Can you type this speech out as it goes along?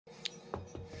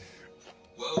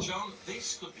Well, John,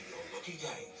 this could be your lucky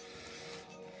day.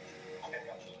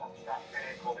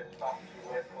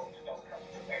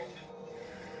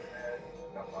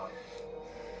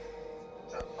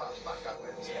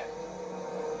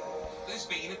 There's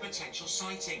been a potential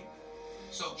sighting,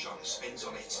 so John spins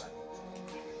on it.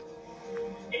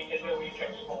 It is a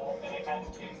weekend sport, and it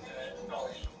ends in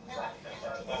Norwich.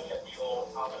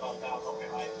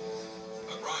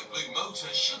 A bright blue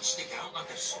motor should stick out like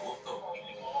a sore thumb.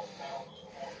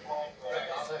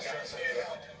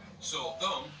 Sore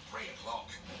thumb, 3 o'clock.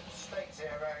 State 0,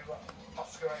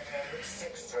 Oscar over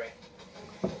 6-3.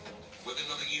 With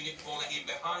another unit falling in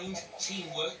behind,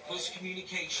 teamwork plus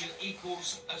communication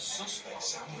equals a suspect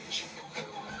sandwich.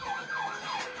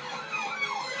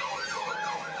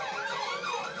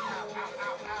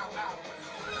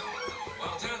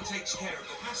 While Dan takes care of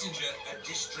the passenger, a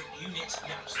district unit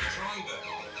naps the driver.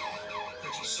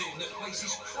 Pretty soon the place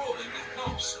is crawling with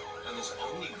cops, and there's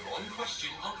only one question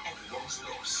on everyone's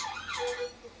lips.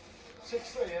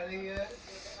 6-3, any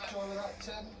joy with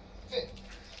that fit?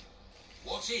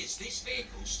 What is this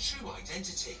vehicle's true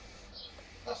identity?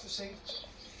 That's received.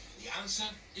 The answer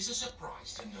is a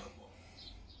surprise to no one.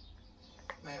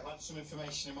 Mate, I've had some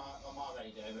information on my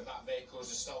radio that vehicle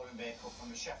is a stolen vehicle from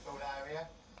the Sheffield area.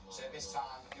 So at this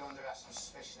time, you're under arrest on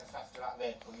suspicion of theft of that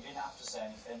vehicle. You didn't have to say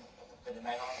anything, but the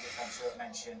main defence won't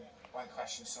mention, won't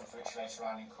question something which later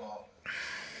on in court.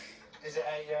 Is it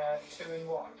a 2-in-1?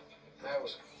 No, it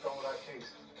was gone without keys.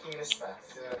 Keyless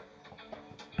theft?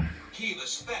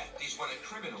 Keyless theft is when a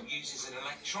criminal uses an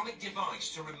electronic device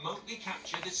to remotely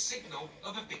capture the signal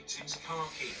of a victim's car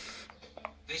key.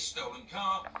 This stolen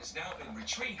car has now been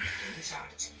retrieved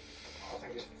intact. I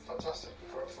think it's fantastic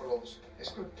for us.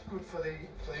 It's good for the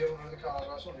owner of the car as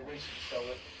well. It's only recently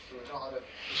stolen. We've not had an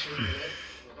issue with it.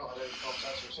 We've not had any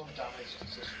contact with some damage.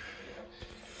 It's just,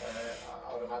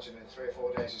 I would imagine in 3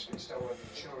 or 4 days it's been stolen.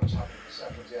 Insurance haven't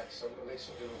settled yet, so at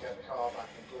least somebody will get the car back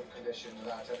in good condition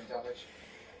without any damage.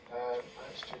 And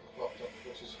it's locked up,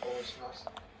 which is always nice.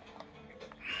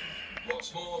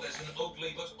 What's more, there's an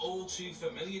ugly but all too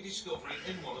familiar discovery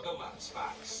in one of the lad's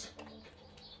bags.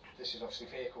 This is obviously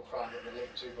vehicle crime that they're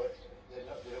linked to, but they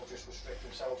don't just restrict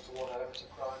themselves to one element of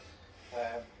crime.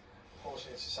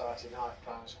 Unfortunately, in society, knife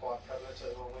crime is quite prevalent at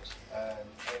the moment,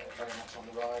 very much on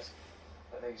the rise.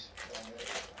 But he's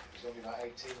only about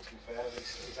 18, to be fair.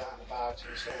 He's out and about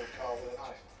in a stolen car with a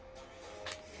knife.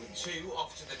 With 2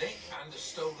 off to the nick and a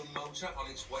stolen motor on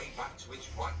its way back to its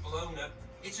rightful owner,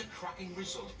 it's a cracking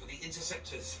result for the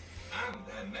interceptors and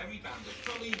their merry band of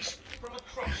colleagues from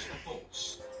across the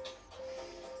force.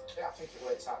 Yeah, I think it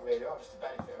works out really well, just the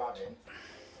benefit of having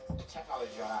the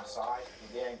technology on our side,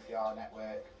 with the ANPR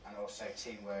network, and also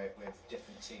teamwork with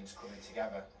different teams coming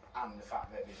together, and the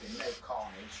fact that there's been no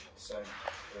carnage, so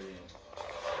brilliant.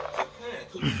 The pair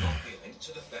could not be linked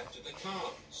to the theft of the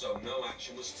car, so no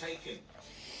action was taken.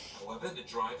 However, the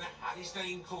driver had his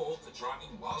day in court for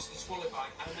driving whilst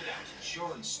disqualified and without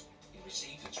insurance. He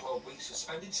received a 12-week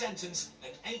suspended sentence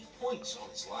and 8 points on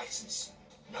his licence.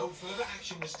 No further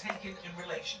action was taken in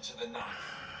relation to the knife.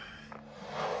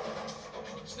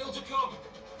 Still to come.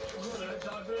 Another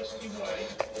diversity way.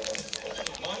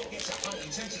 Mike gets a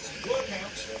high-intensity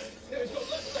workout. Now he's got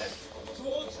left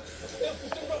towards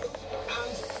the road.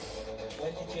 And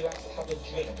When did you last have a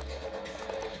drink?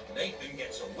 Nathan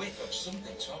gets a whiff of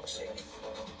something toxic.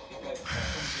 It went from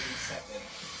 107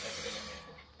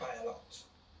 by a lot.